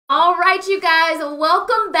right, you guys,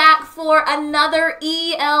 welcome back for another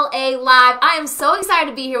ELA Live. I am so excited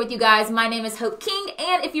to be here with you guys. My name is Hope King,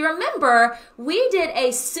 and if you remember, we did a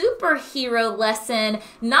superhero lesson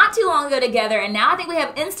not too long ago together, and now I think we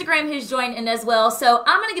have Instagram who's joined in as well. So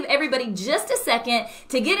I'm going to give everybody just a second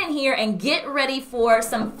to get in here and get ready for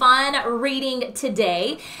some fun reading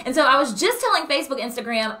today. And so I was just telling Facebook,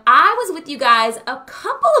 Instagram, I was with you guys a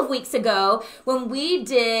couple of weeks ago when we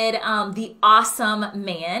did the Awesome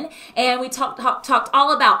Man, and we talked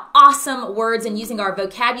all about awesome words and using our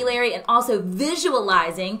vocabulary and also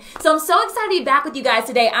visualizing. So I'm so excited to be back with you guys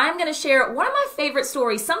today. I'm going to share one of my favorite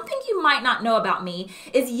stories. Something you might not know about me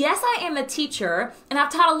is, yes, I am a teacher and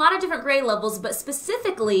I've taught a lot of different grade levels, but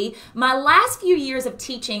specifically my last few years of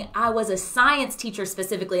teaching, I was a science teacher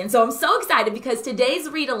specifically. And so I'm so excited because today's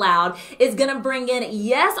Read Aloud is going to bring in,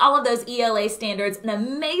 yes, all of those ELA standards, an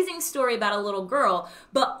amazing story about a little girl,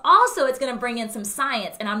 but also it's going to bring in some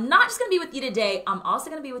science. And I'm not just going to be with you today, I'm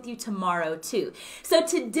also going to be with you tomorrow too. So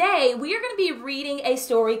today we are going to be reading a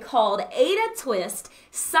story called Ada Twist,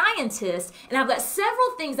 Scientist, and I've got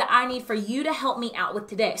several things that I need for you to help me out with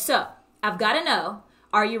today. So I've got to know,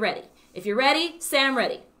 are you ready? If you're ready, say I'm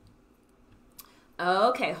ready.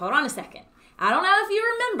 Okay, hold on a second. I don't know if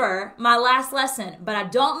you remember my last lesson, but I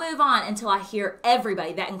don't move on until I hear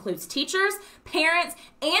everybody. That includes teachers, parents,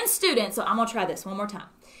 and students. So I'm going to try this one more time.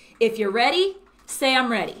 If you're ready, say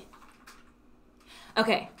I'm ready.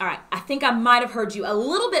 Okay, all right. I think I might have heard you a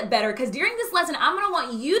little bit better because during this lesson, I'm going to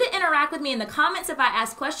want you to interact with me in the comments if I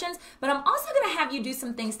ask questions, but I'm also going to have you do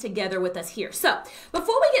some things together with us here. So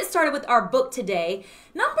before we get started with our book today,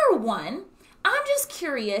 number one, I'm just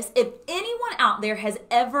curious if anyone out there has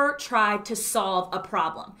ever tried to solve a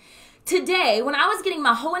problem. Today, when I was getting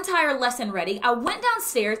my whole entire lesson ready, I went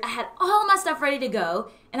downstairs, I had all my stuff ready to go,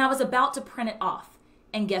 and I was about to print it off.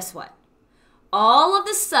 And guess what? All of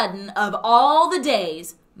a sudden, of all the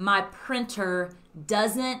days, my printer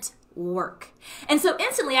doesn't work. And so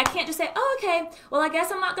instantly, I can't just say, oh, okay, well, I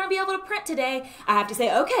guess I'm not going to be able to print today. I have to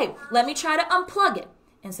say, okay, let me try to unplug it.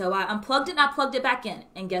 And so I unplugged it and I plugged it back in.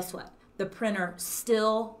 And guess what? The printer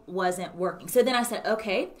still wasn't working. So then I said,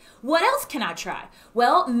 okay, what else can I try?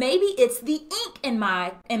 Well, maybe it's the ink in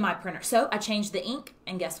my printer. So I changed the ink,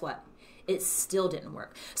 and guess what? It still didn't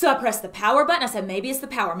work. So I pressed the power button. I said, maybe it's the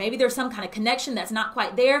power. Maybe there's some kind of connection that's not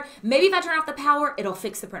quite there. Maybe if I turn off the power, it'll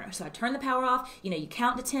fix the printer. So I turned the power off. You know, you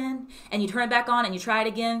count to 10 and you turn it back on and you try it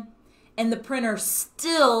again. And the printer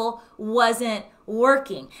still wasn't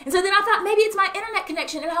working. And so then I thought maybe it's my internet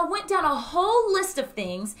connection, and I went down a whole list of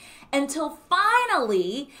things until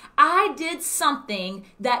finally I did something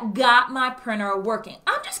that got my printer working.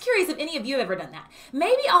 I'm just curious if any of you have ever done that.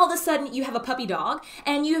 Maybe all of a sudden you have a puppy dog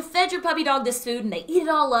and you fed your puppy dog this food and they eat it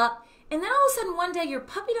all up, and then all of a sudden one day your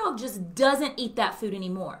puppy dog just doesn't eat that food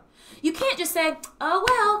anymore. You can't just say, oh,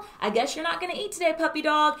 well, I guess you're not going to eat today, puppy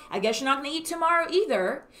dog. I guess you're not going to eat tomorrow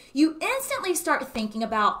either. You instantly start thinking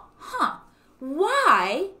about,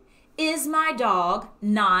 why is my dog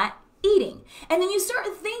not eating? And then you start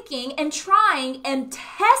thinking and trying and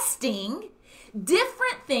testing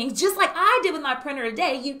different things, just like I did with my printer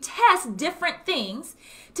today. You test different things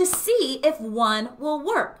to see if one will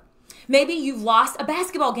work. Maybe you've lost a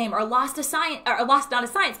basketball game or lost not a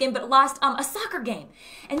science game, but lost a soccer game.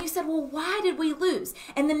 And you said, well, why did we lose?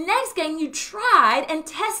 And the next game you tried and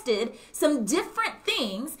tested some different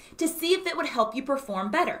things to see if it would help you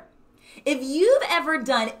perform better. If you've ever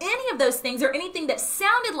done any of those things or anything that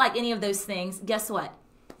sounded like any of those things, guess what?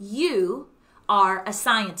 You are a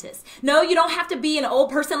scientist. No, you don't have to be an old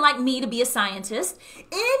person like me to be a scientist.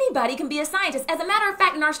 Anybody can be a scientist. As a matter of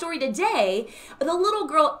fact, in our story today, the little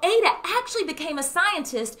girl Ada actually became a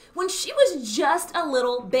scientist when she was just a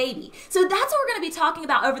little baby. So that's what we're going to be talking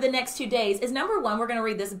about over the next 2 days is, number one, we're going to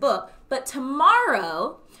read this book, but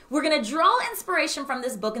tomorrow we're going to draw inspiration from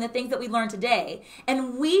this book and the things that we learned today,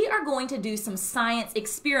 and we are going to do some science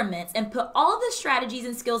experiments and put all of the strategies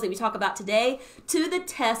and skills that we talk about today to the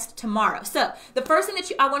test tomorrow. So the first thing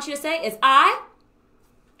that I want you to say is I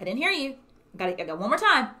didn't hear you. I got one more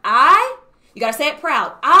time. You got to say it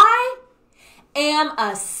proud. I am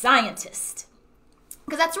a scientist.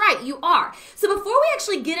 Because that's right, you are. So before we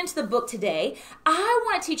actually get into the book today, I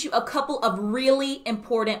want to teach you a couple of really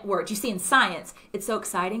important words. You see, in science, it's so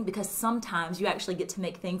exciting because sometimes you actually get to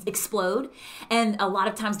make things explode. And a lot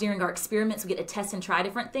of times during our experiments, we get to test and try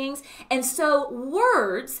different things. And so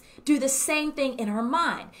words do the same thing in our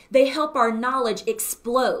mind. They help our knowledge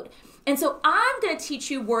explode. And so I'm going to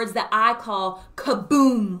teach you words that I call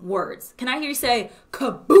kaboom words. Can I hear you say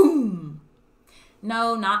kaboom?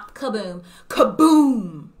 No, not kaboom.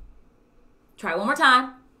 Kaboom. Try it one more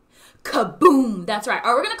time. Kaboom. That's right. All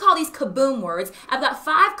right, we're going to call these kaboom words. I've got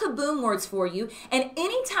 5 kaboom words for you. And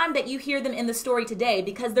anytime that you hear them in the story today,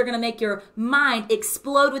 because they're going to make your mind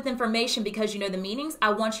explode with information because you know the meanings,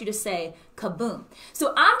 I want you to say kaboom.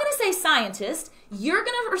 So I'm going to say scientist. You're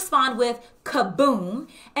going to respond with kaboom.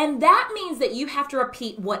 And that means that you have to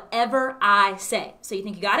repeat whatever I say. So you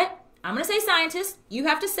think you got it? I'm going to say scientist. You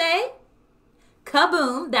have to say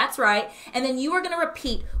kaboom, that's right. And then you are going to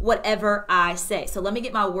repeat whatever I say. So let me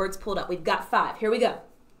get my words pulled up. We've got 5. Here we go.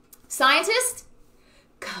 Scientist,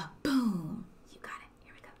 kaboom. You got it.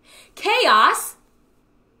 Here we go. Chaos.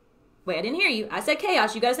 Wait, I didn't hear you. I said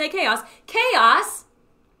chaos. You got to say chaos. Chaos,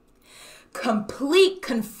 complete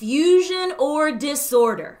confusion or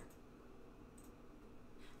disorder.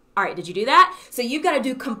 All right, did you do that? So you've got to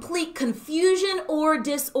do complete confusion or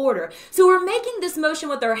disorder. So we're making this motion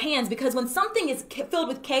with our hands because when something is filled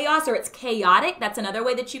with chaos or it's chaotic, that's another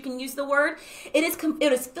way that you can use the word, it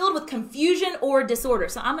is filled with confusion or disorder.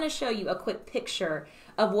 So I'm going to show you a quick picture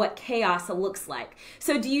of what chaos looks like.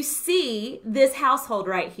 So do you see this household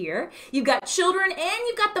right here? You've got children and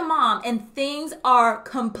you've got the mom, and things are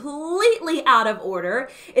completely out of order.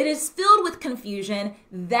 It is filled with confusion.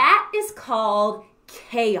 That is called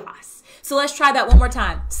chaos. So let's try that one more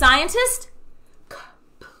time. Scientist,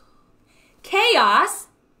 chaos,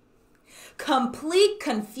 complete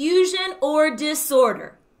confusion or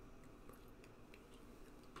disorder.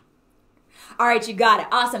 All right, you got it.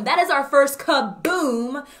 Awesome. That is our first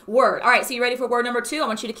kaboom word. All right, so you ready for word number 2? I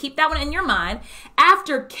want you to keep that one in your mind.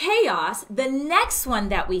 After chaos, the next one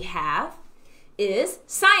that we have is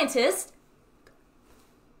scientist,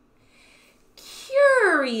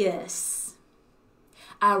 curious.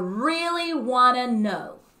 I really want to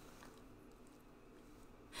know.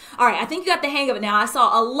 All right, I think you got the hang of it now. I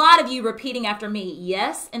saw a lot of you repeating after me.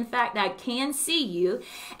 Yes, in fact, I can see you.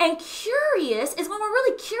 And curious is when we're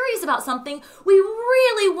really curious about something. We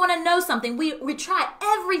really want to know something. We try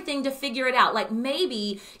everything to figure it out. Like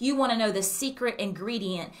maybe you want to know the secret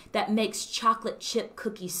ingredient that makes chocolate chip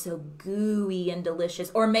cookies so gooey and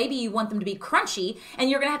delicious. Or maybe you want them to be crunchy and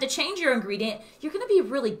you're going to have to change your ingredient. You're going to be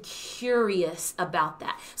really curious about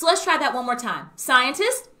that. So let's try that one more time.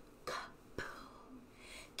 Scientist,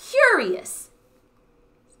 curious.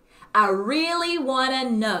 I really want to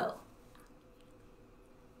know.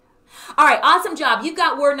 All right, awesome job. You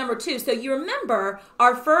got word number 2. So you remember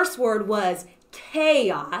our first word was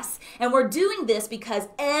chaos, and we're doing this because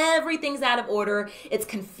everything's out of order. It's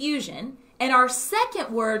confusion. And our second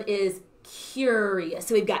word is curious.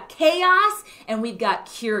 So we've got chaos and we've got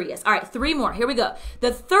curious. All right, 3 more. Here we go.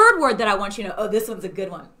 The third word that I want you to know, oh, this one's a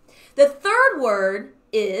good one. The third word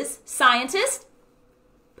is scientist,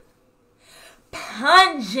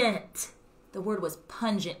 pungent. The word was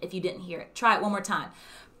pungent if you didn't hear it. Try it one more time.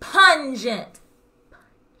 Pungent.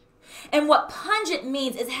 And what pungent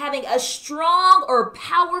means is having a strong or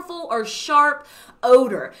powerful or sharp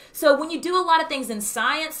odor. So when you do a lot of things in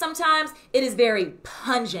science, sometimes it is very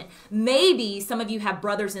pungent. Maybe some of you have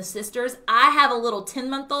brothers and sisters. I have a little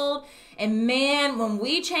 10-month-old, and man, when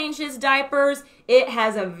we change his diapers, it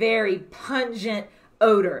has a very pungent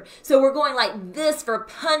odor. So we're going like this for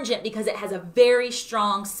pungent because it has a very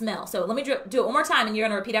strong smell. So let me do it one more time and you're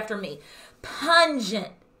going to repeat after me.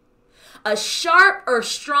 Pungent. A sharp or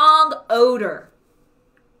strong odor.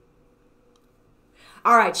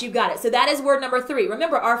 All right, you got it. So that is word number 3.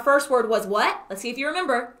 Remember, our first word was what? Let's see if you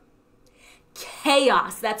remember.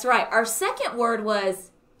 Chaos. That's right. Our second word was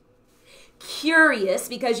curious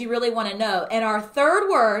because you really want to know. And our third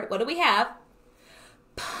word, what do we have?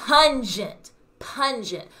 Pungent.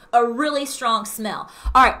 Pungent, a really strong smell.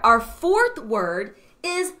 All right, our fourth word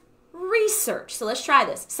is research. So let's try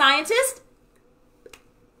this. Scientist,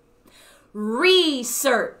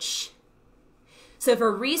 research. So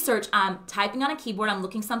for research, I'm typing on a keyboard, I'm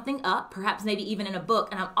looking something up, perhaps maybe even in a book,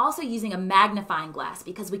 and I'm also using a magnifying glass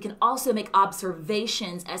because we can also make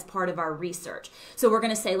observations as part of our research. So we're going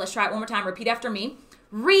to say, let's try it one more time, repeat after me.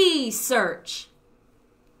 Research.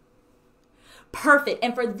 Perfect.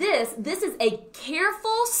 And for this is a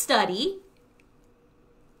careful study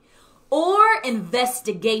or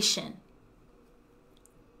investigation.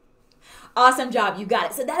 Awesome job. You got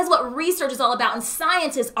it. So that is what research is all about. And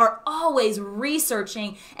scientists are always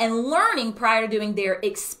researching and learning prior to doing their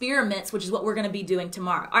experiments, which is what we're going to be doing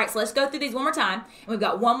tomorrow. All right, so let's go through these one more time. And we've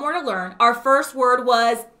got one more to learn. Our first word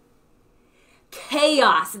was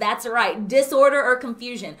chaos. That's right. Disorder or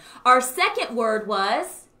confusion. Our second word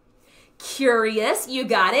was curious. You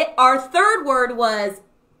got it. Our third word was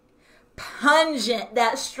pungent,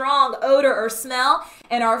 that strong odor or smell.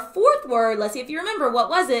 And our fourth word, let's see if you remember,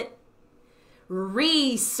 what was it?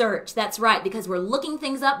 research. That's right, because we're looking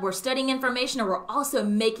things up, we're studying information, and we're also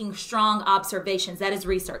making strong observations. That is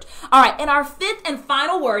research. All right, and our fifth and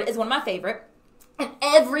final word is one of my favorite, and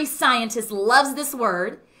every scientist loves this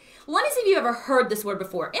word. Let me see if you've ever heard this word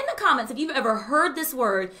before. In the comments, if you've ever heard this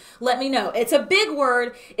word, let me know. It's a big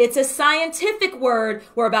word. It's a scientific word.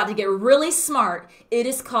 We're about to get really smart. It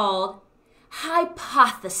is called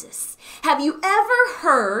hypothesis. Have you ever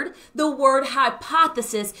heard the word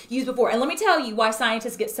hypothesis used before? And let me tell you why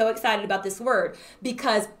scientists get so excited about this word.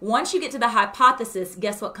 Because once you get to the hypothesis,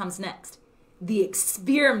 guess what comes next? The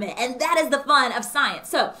experiment. And that is the fun of science.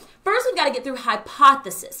 So first we've got to get through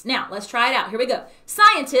hypothesis. Now let's try it out. Here we go.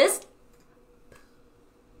 Scientist,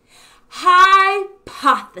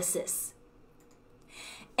 hypothesis.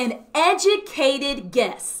 An educated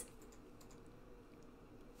guess.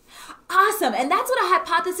 Awesome. And that's what a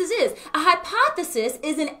hypothesis is. A hypothesis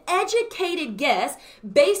is an educated guess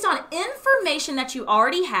based on information that you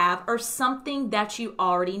already have or something that you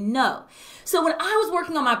already know. So when I was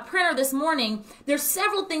working on my printer this morning, there's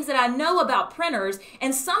several things that I know about printers,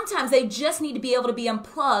 and sometimes they just need to be able to be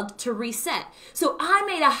unplugged to reset. So I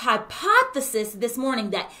made a hypothesis this morning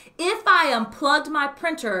that if I unplugged my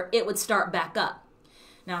printer, it would start back up.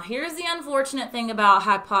 Now here's the unfortunate thing about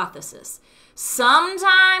hypothesis.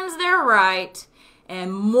 Sometimes they're right,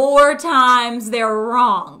 and more times they're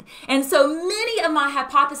wrong. And so many of my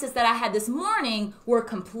hypotheses that I had this morning were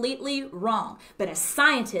completely wrong. But as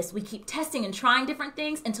scientists, we keep testing and trying different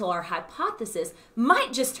things until our hypothesis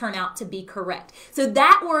might just turn out to be correct. So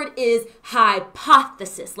that word is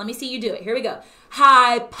hypothesis. Let me see you do it. Here we go.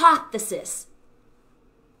 Hypothesis.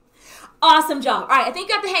 Awesome job. All right, I think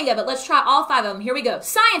you got the hang of it. Let's try all 5 of them. Here we go.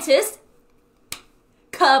 Scientist.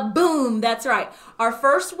 Kaboom. That's right. Our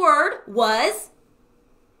first word was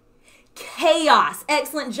chaos.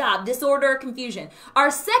 Excellent job. Disorder, confusion.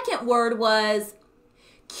 Our second word was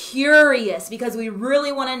curious because we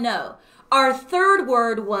really want to know. Our third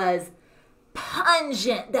word was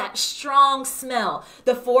pungent, that strong smell.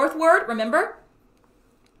 The fourth word, remember?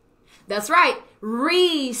 That's right.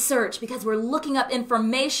 Research because we're looking up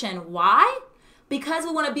information. Why? Because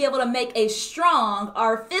we want to be able to make a strong.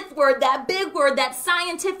 Our fifth word, that big word, that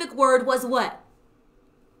scientific word was what?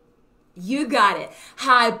 You got it.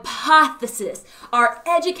 Hypothesis. Our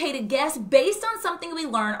educated guess based on something we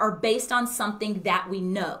learn or based on something that we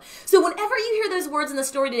know. So whenever you hear those words in the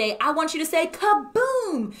story today, I want you to say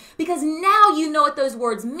kaboom, because now you know what those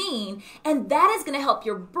words mean, and that is going to help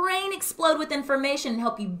your brain explode with information and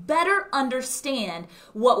help you better understand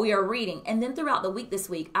what we are reading. And then throughout the week this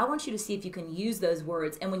week, I want you to see if you can use those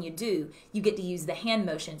words, and when you do, you get to use the hand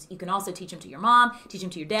motions. You can also teach them to your mom, teach them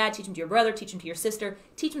to your dad, teach them to your brother, teach them to your sister,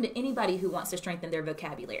 teach them to anybody who wants to strengthen their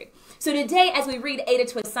vocabulary. So today, as we read Ada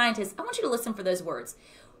to a Scientist, I want you to listen for those words.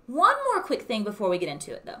 One more quick thing before we get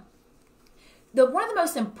into it, though. One of the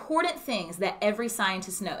most important things that every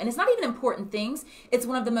scientist knows, and it's not even important things, it's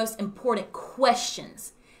one of the most important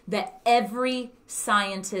questions that every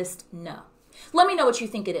scientist knows. Let me know what you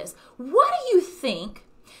think it is. What do you think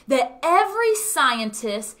that every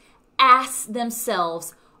scientist asks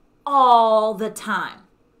themselves all the time?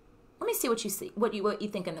 Let me see what you see, what you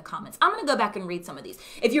think in the comments. I'm going to go back and read some of these.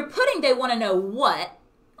 If you're putting they want to know what,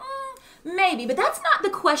 maybe, but that's not the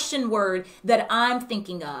question word that I'm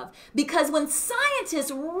thinking of. Because when scientists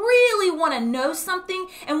really want to know something,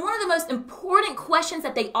 and one of the most important questions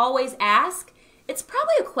that they always ask, it's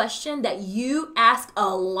probably a question that you ask a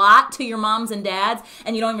lot to your moms and dads,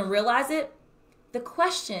 and you don't even realize it. The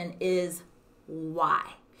question is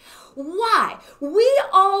why? Why? We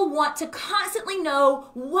all want to constantly know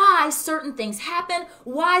why certain things happen,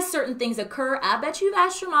 why certain things occur. I bet you've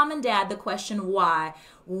asked your mom and dad the question why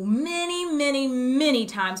many, many, many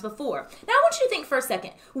times before. Now I want you to think for a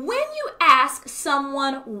second. When you ask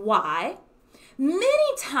someone why,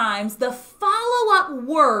 many times the follow-up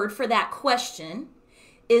word for that question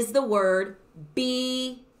is the word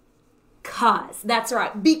because. That's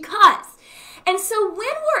right, because. And so when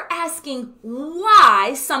we're asking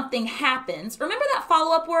why something happens, remember that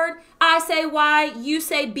follow-up word? I say why, you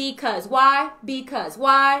say because. Why? Because.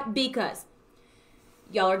 Why? Because.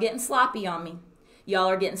 Y'all are getting sloppy on me. Y'all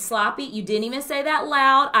are getting sloppy. You didn't even say that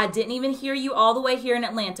loud. I didn't even hear you all the way here in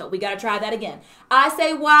Atlanta. We got to try that again. I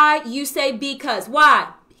say why, you say because.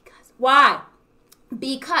 Why? Because. Why?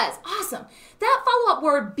 Because. Awesome. That follow-up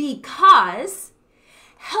word because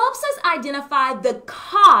helps us identify the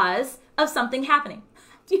cause of something happening.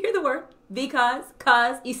 Do you hear the word? Because,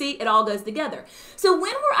 cause, you see, it all goes together. So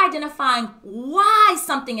when we're identifying why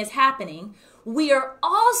something is happening, we are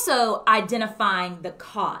also identifying the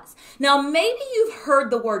cause. Now, maybe you've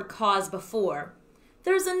heard the word cause before,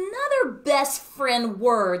 there's another best friend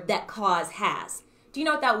word that cause has. Do you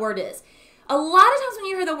know what that word is? A lot of times when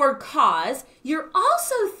you hear the word cause, you're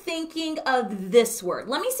also thinking of this word.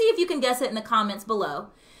 Let me see if you can guess it in the comments below.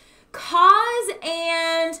 Cause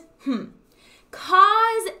and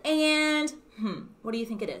what do you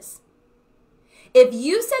think it is? If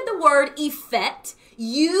you said the word effect,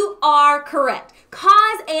 you are correct.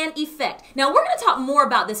 Cause and effect. Now, we're going to talk more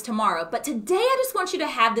about this tomorrow, but today I just want you to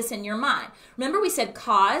have this in your mind. Remember, we said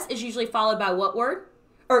cause is usually followed by what word?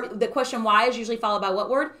 Or the question why is usually followed by what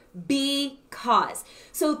word? Because.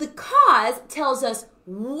 So the cause tells us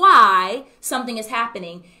why something is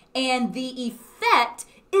happening, and the effect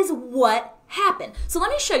is what happened. So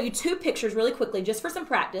let me show you two pictures really quickly just for some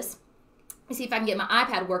practice. Let me see if I can get my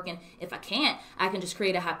iPad working. If I can't, I can just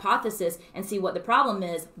create a hypothesis and see what the problem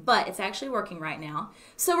is, but it's actually working right now.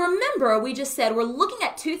 So remember, we just said we're looking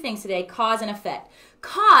at two things today, cause and effect.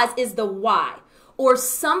 Cause is the why, or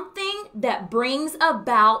something that brings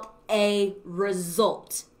about a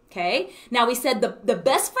result, okay? Now we said the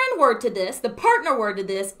best friend word to this, the partner word to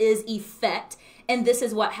this is effect, and this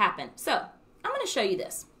is what happened. So I'm gonna show you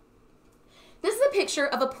this. This is a picture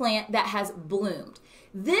of a plant that has bloomed.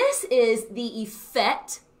 This is the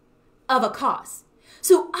effect of a cause.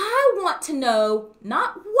 So I want to know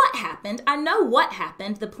not what happened. I know what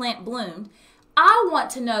happened. The plant bloomed. I want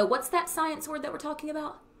to know, what's that science word that we're talking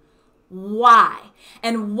about? Why.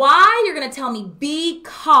 And why, you're going to tell me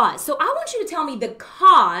because. So I want you to tell me the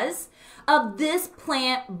cause of this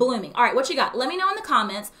plant blooming. All right, what you got? Let me know in the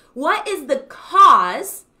comments. What is the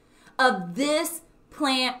cause of this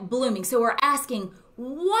plant blooming? So we're asking,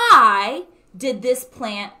 why did this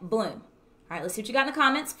plant bloom? All right, let's see what you got in the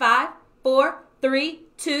comments. 5, 4, 3,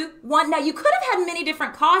 2, 1. Now, you could have had many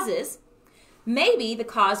different causes. Maybe the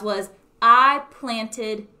cause was I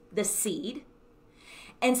planted the seed.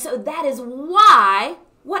 And so that is why,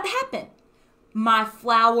 what happened? My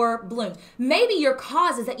flower bloomed. Maybe your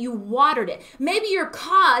cause is that you watered it. Maybe your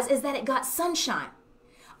cause is that it got sunshine.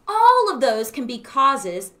 All of those can be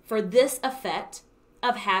causes for this effect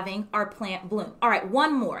of having our plant bloom. All right,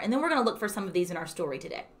 one more, and then we're going to look for some of these in our story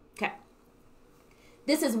today. Okay.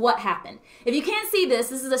 This is what happened. If you can't see this,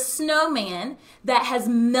 this is a snowman that has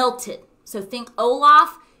melted. So think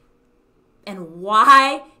Olaf and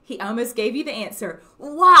why he almost gave you the answer.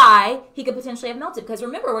 Why he could potentially have melted. Because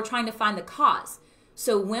remember, we're trying to find the cause.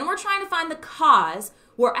 So when we're trying to find the cause,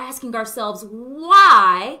 we're asking ourselves,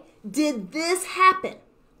 why did this happen?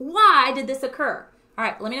 Why did this occur? All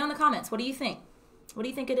right, let me know in the comments. What do you think? What do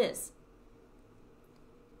you think it is?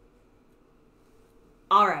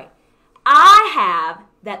 All right. I have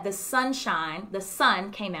that the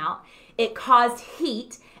sun came out, it caused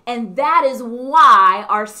heat, and that is why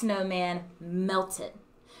our snowman melted.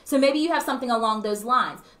 So maybe you have something along those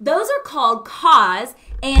lines. Those are called cause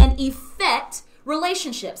and effect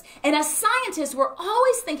relationships. And as scientists, we're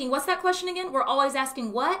always thinking, what's that question again? We're always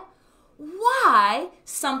asking what? Why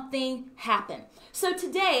something happened. So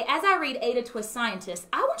today, as I read Ada Twist Scientist,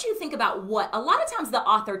 I want you to think about what. A lot of times the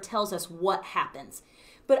author tells us what happens,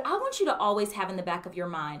 but I want you to always have in the back of your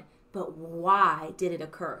mind, but why did it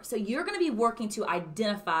occur? So you're going to be working to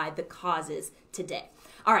identify the causes today.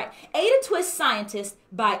 All right, Ada Twist Scientist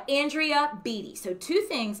by Andrea Beatty. So two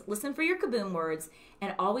things, listen for your kaboom words,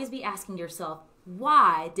 and always be asking yourself,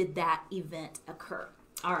 why did that event occur?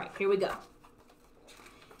 All right, here we go.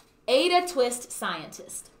 Ada Twist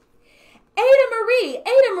Scientist. Ada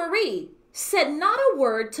Marie said not a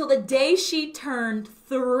word till the day she turned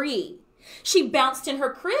 3. She bounced in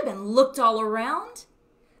her crib and looked all around,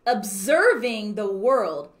 observing the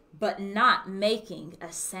world, but not making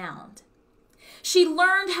a sound. She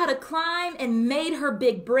learned how to climb and made her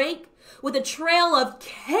big break with a trail of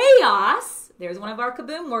chaos, there's one of our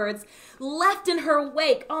kaboom words, left in her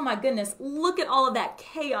wake. Oh my goodness, look at all of that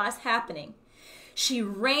chaos happening. She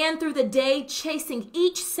ran through the day chasing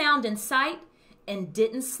each sound in sight and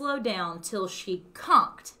didn't slow down till she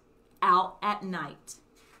conked out at night.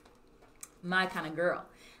 My kind of girl.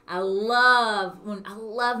 I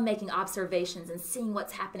love making observations and seeing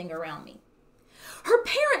what's happening around me. Her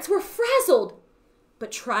parents were frazzled,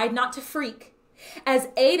 but tried not to freak as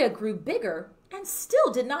Ada grew bigger and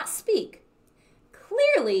still did not speak.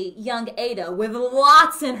 Clearly, young Ada, with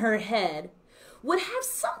lots in her head, would have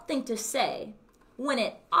something to say when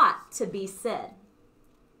it ought to be said.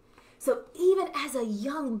 So even as a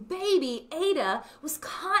young baby, Ada was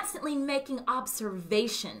constantly making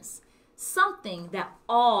observations, something that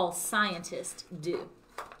all scientists do.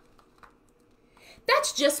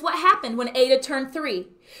 That's just what happened when Ada turned 3.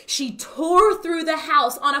 She tore through the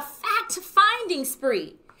house on a fact-finding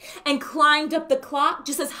spree and climbed up the clock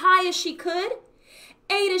just as high as she could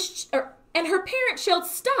And her parents yelled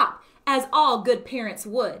stop, as all good parents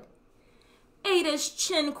would. Ada's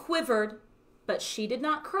chin quivered, but she did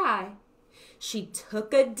not cry. She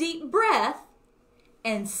took a deep breath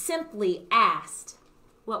and simply asked.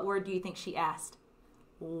 What word do you think she asked?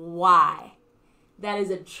 Why? That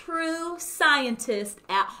is a true scientist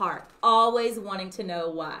at heart, always wanting to know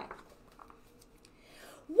why.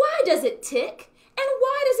 Why does it tick and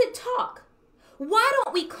why does it talk? Why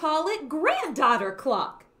don't we call it granddaughter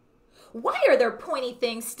clock? Why are there pointy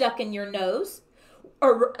things stuck in your nose?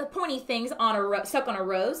 Or pointy things stuck on a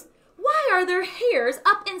rose? Why are there hairs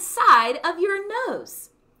up inside of your nose?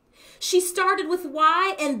 She started with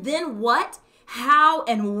why and then what, how,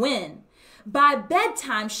 and when. By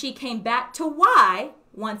bedtime, she came back to why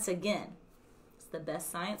once again. It's the best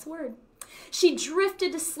science word. She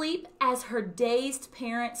drifted to sleep as her dazed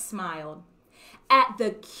parents smiled at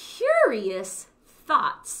the curious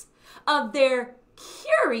thoughts of their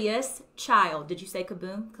curious child. Did you say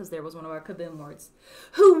kaboom? Because there was one of our kaboom words.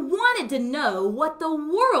 Who wanted to know what the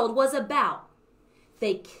world was about.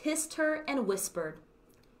 They kissed her and whispered,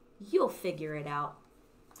 "You'll figure it out."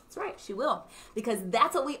 That's right, she will. Because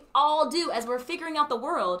that's what we all do as we're figuring out the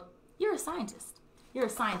world. You're a scientist. You're a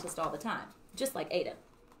scientist all the time, just like Ada.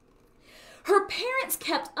 Her parents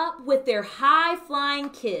kept up with their high-flying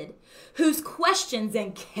kid, whose questions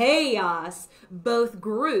and chaos both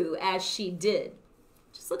grew as she did.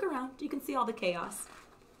 Just look around. You can see all the chaos.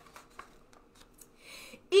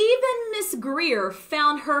 Even Miss Greer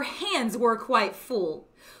found her hands were quite full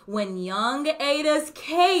when young Ada's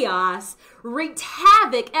chaos wreaked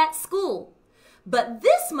havoc at school. But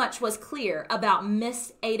this much was clear about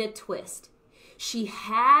Miss Ada Twist. She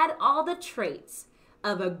had all the traits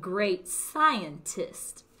of a great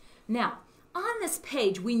scientist. Now, on this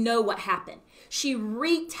page, we know what happened. She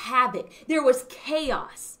wreaked havoc. There was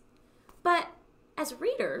chaos. But as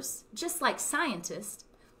readers, just like scientists,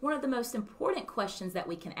 one of the most important questions that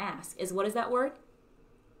we can ask is, what is that word?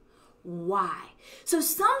 Why? So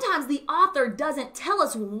sometimes the author doesn't tell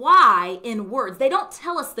us why in words. They don't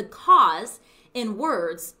tell us the cause in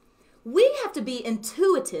words. We have to be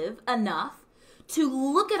intuitive enough to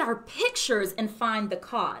look at our pictures and find the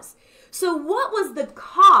cause. So what was the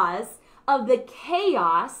cause of the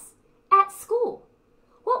chaos at school?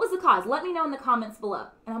 What was the cause? Let me know in the comments below.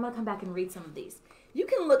 And I'm going to come back and read some of these. You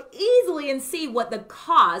can look easily and see what the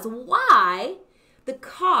cause, why the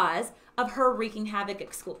cause of her wreaking havoc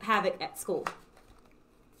at school.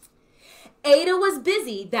 Ada was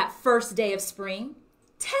busy that first day of spring,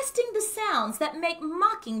 testing the sounds that make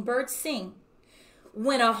mockingbirds sing,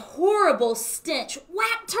 when a horrible stench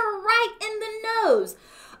whacked her right in the nose,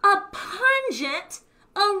 a pungent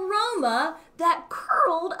aroma that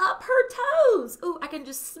curled up her toes. Ooh, I can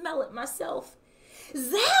just smell it myself.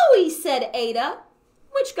 "Zowie," said Ada,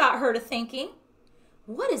 which got her to thinking,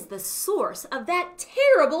 what is the source of that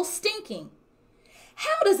terrible stinking?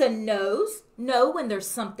 How does a nose know when there's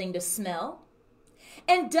something to smell?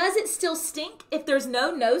 And does it still stink if there's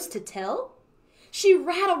no nose to tell? She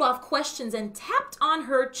rattled off questions and tapped on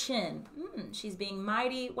her chin. She's being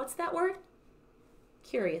mighty, what's that word?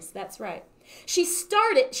 Curious, that's right. She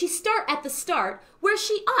start at the start where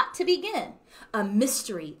she ought to begin. A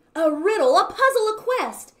mystery, a riddle, a puzzle, a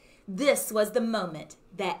quest. This was the moment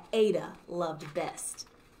that Ada loved best.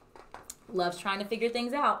 Loves trying to figure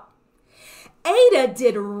things out. Ada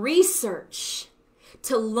did research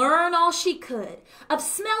to learn all she could of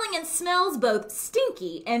smelling and smells both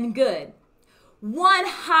stinky and good. One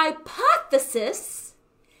hypothesis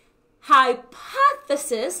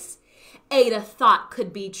Ada thought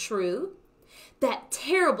could be true. That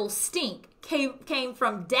terrible stink came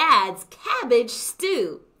from Dad's cabbage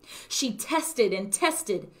stew. She tested and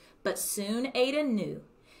tested, but soon Ada knew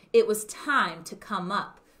it was time to come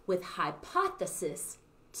up with hypothesis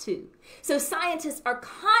 2. So scientists are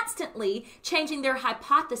constantly changing their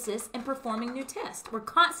hypothesis and performing new tests. We're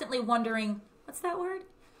constantly wondering, what's that word?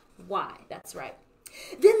 Why? That's right.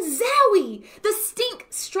 Then zowie! The stink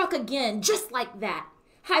struck again, just like that.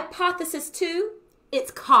 Hypothesis 2,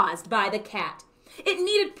 it's caused by the cat. It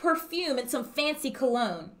needed perfume and some fancy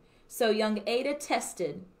cologne. So young Ada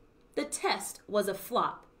tested. The test was a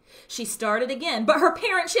flop. She started again, but her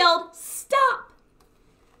parents yelled, "Stop!"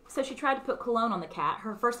 So she tried to put cologne on the cat.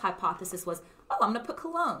 Her first hypothesis was, oh, I'm going to put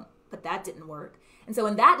cologne. But that didn't work. And so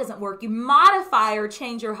when that doesn't work, you modify or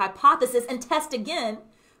change your hypothesis and test again.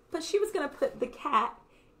 But she was going to put the cat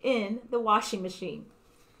in the washing machine.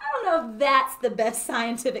 I don't know if that's the best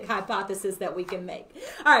scientific hypothesis that we can make.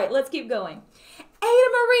 All right, let's keep going.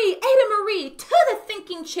 Ada Marie, to the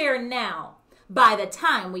thinking chair now. by the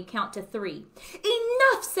time we count to 3.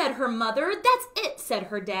 Enough, said her mother. That's it, said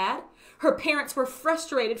her dad. Her parents were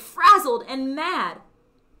frustrated, frazzled, and mad.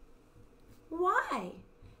 Why?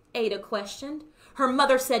 Ada questioned. Her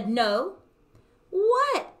mother said no.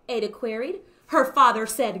 What? Ada queried. Her father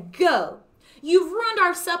said go. You've ruined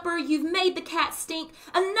our supper. You've made the cat stink.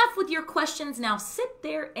 Enough with your questions. Now sit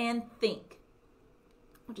there and think.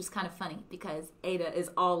 Which is kind of funny because Ada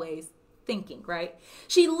is always thinking, right?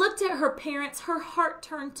 She looked at her parents. Her heart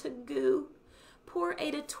turned to goo. Poor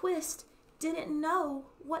Ada Twist didn't know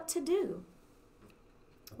what to do.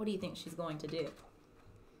 What do you think she's going to do?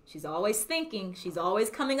 She's always thinking. She's always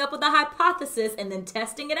coming up with a hypothesis and then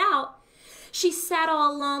testing it out. She sat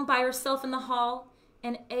all alone by herself in the hall,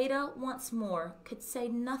 and Ada once more could say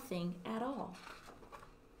nothing at all.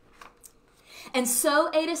 And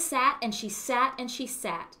so Ada sat and she sat and she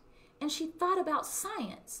sat, and she thought about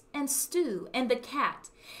science and Stu and the cat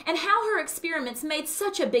and how her experiments made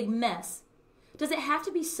such a big mess. Does it have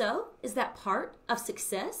to be so? Is that part of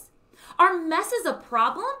success? Are messes a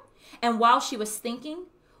problem? And while she was thinking,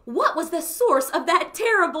 what was the source of that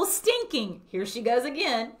terrible stinking? Here she goes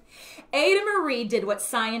again. Ada Marie did what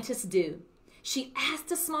scientists do. She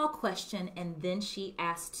asked a small question and then she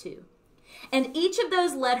asked 2. And each of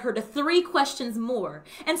those led her to 3 questions more.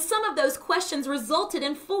 And some of those questions resulted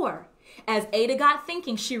in 4. As Ada got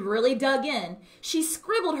thinking, she really dug in. She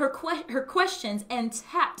scribbled her questions and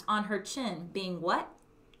tapped on her chin, being what?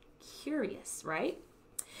 Curious, right?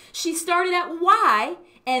 She started at why,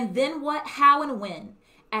 and then what, how, and when.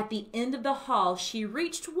 At the end of the hall, she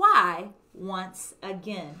reached why once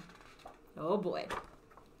again. Oh boy.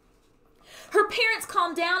 Her parents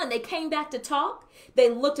calmed down and they came back to talk. They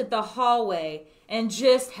looked at the hallway and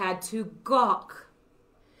just had to gawk.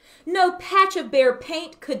 No patch of bare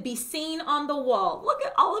paint could be seen on the wall. Look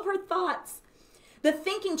at all of her thoughts. The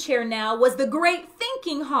thinking chair now was the great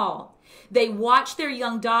thinking hall. They watched their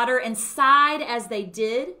young daughter and sighed as they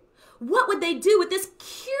did. What would they do with this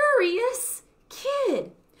curious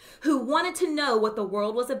kid who wanted to know what the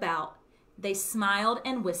world was about? They smiled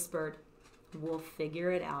and whispered, we'll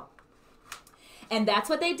figure it out. And that's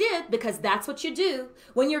what they did, because that's what you do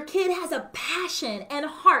when your kid has a passion and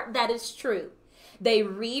heart that is true. They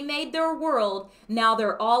remade their world. Now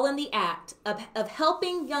they're all in the act of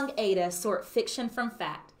helping young Ada sort fiction from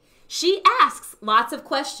fact. She asks lots of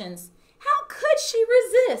questions. How could she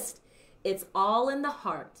resist? It's all in the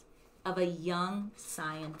heart of a young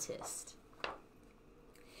scientist.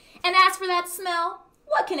 And as for that smell,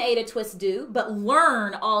 what can Ada Twist do but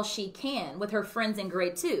learn all she can with her friends in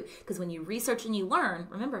grade 2? Because when you research and you learn,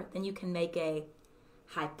 remember, then you can make a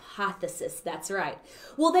hypothesis. That's right.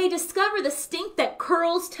 Will they discover the stink that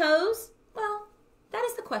curls toes? Well, that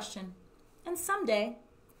is the question. And someday,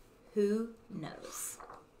 who knows?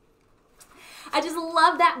 I just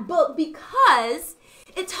love that book because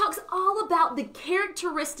it talks all about the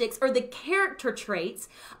characteristics or the character traits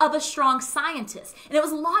of a strong scientist. And it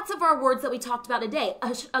was lots of our words that we talked about today.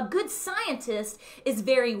 A good scientist is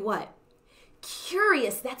very what?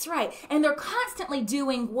 Curious, that's right. And they're constantly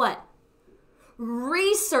doing what?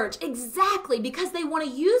 Research, exactly, because they want to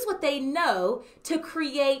use what they know to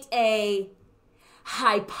create a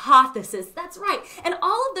hypothesis. That's right. And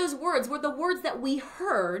all of those words were the words that we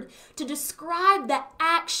heard to describe the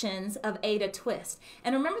actions of Ada Twist.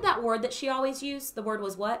 And remember that word that she always used? The word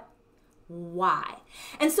was what? Why.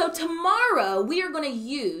 And so tomorrow we are going to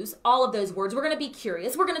use all of those words. We're going to be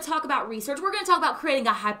curious. We're going to talk about research. We're going to talk about creating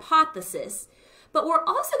a hypothesis. But we're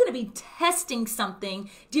also going to be testing something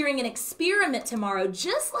during an experiment tomorrow,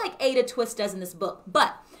 just like Ada Twist does in this book.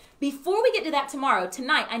 But before we get to that tomorrow,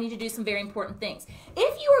 tonight, I need to do some very important things.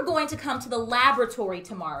 If you are going to come to the laboratory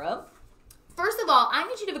tomorrow, first of all, I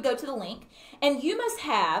need you to go to the link, and you must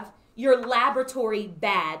have your laboratory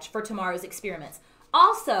badge for tomorrow's experiments.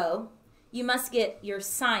 Also, you must get your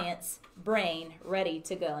science brain ready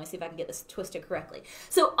to go. Let me see if I can get this twisted correctly.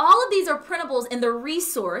 So all of these are printables in the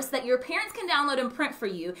resource that your parents can download and print for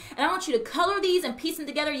you. And I want you to color these and piece them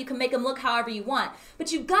together. You can make them look however you want.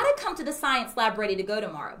 But you've got to come to the science lab ready to go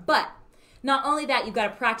tomorrow. But not only that, you've got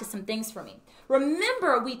to practice some things for me.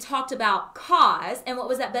 Remember, we talked about cause, and what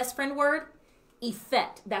was that best friend word?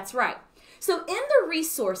 Effect. That's right. So in the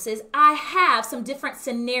resources, I have some different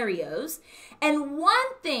scenarios, and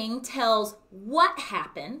one thing tells what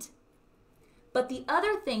happened, but the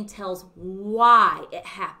other thing tells why it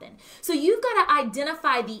happened. So you've got to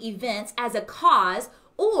identify the events as a cause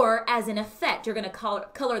or as an effect. You're going to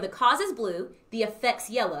color the causes blue, the effects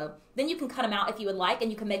yellow. Then you can cut them out if you would like, and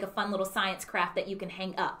you can make a fun little science craft that you can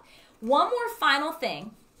hang up. One more final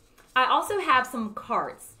thing. I also have some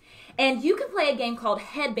cards. And you can play a game called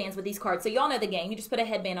headbands with these cards. So y'all know the game. You just put a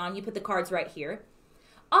headband on, you put the cards right here.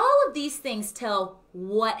 All of these things tell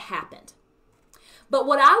what happened. But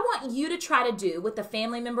what I want you to try to do with a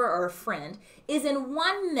family member or a friend is in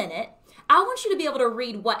 1 minute, I want you to be able to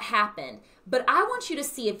read what happened. But I want you to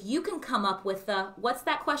see if you can come up with what's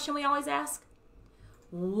that question we always ask?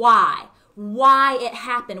 Why? Why it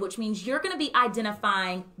happened, which means you're going to be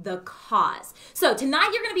identifying the cause. So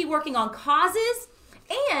tonight you're going to be working on causes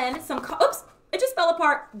and oops, it just fell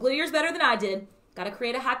apart. Glue yours better than I did. Got to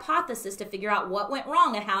create a hypothesis to figure out what went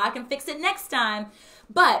wrong and how I can fix it next time.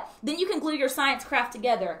 But then you can glue your science craft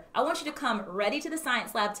together. I want you to come ready to the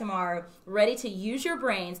science lab tomorrow, ready to use your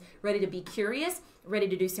brains, ready to be curious, ready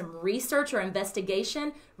to do some research or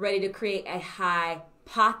investigation, ready to create a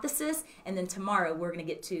hypothesis, and then tomorrow we're going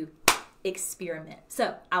to get to experiment.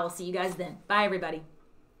 So I will see you guys then. Bye, everybody.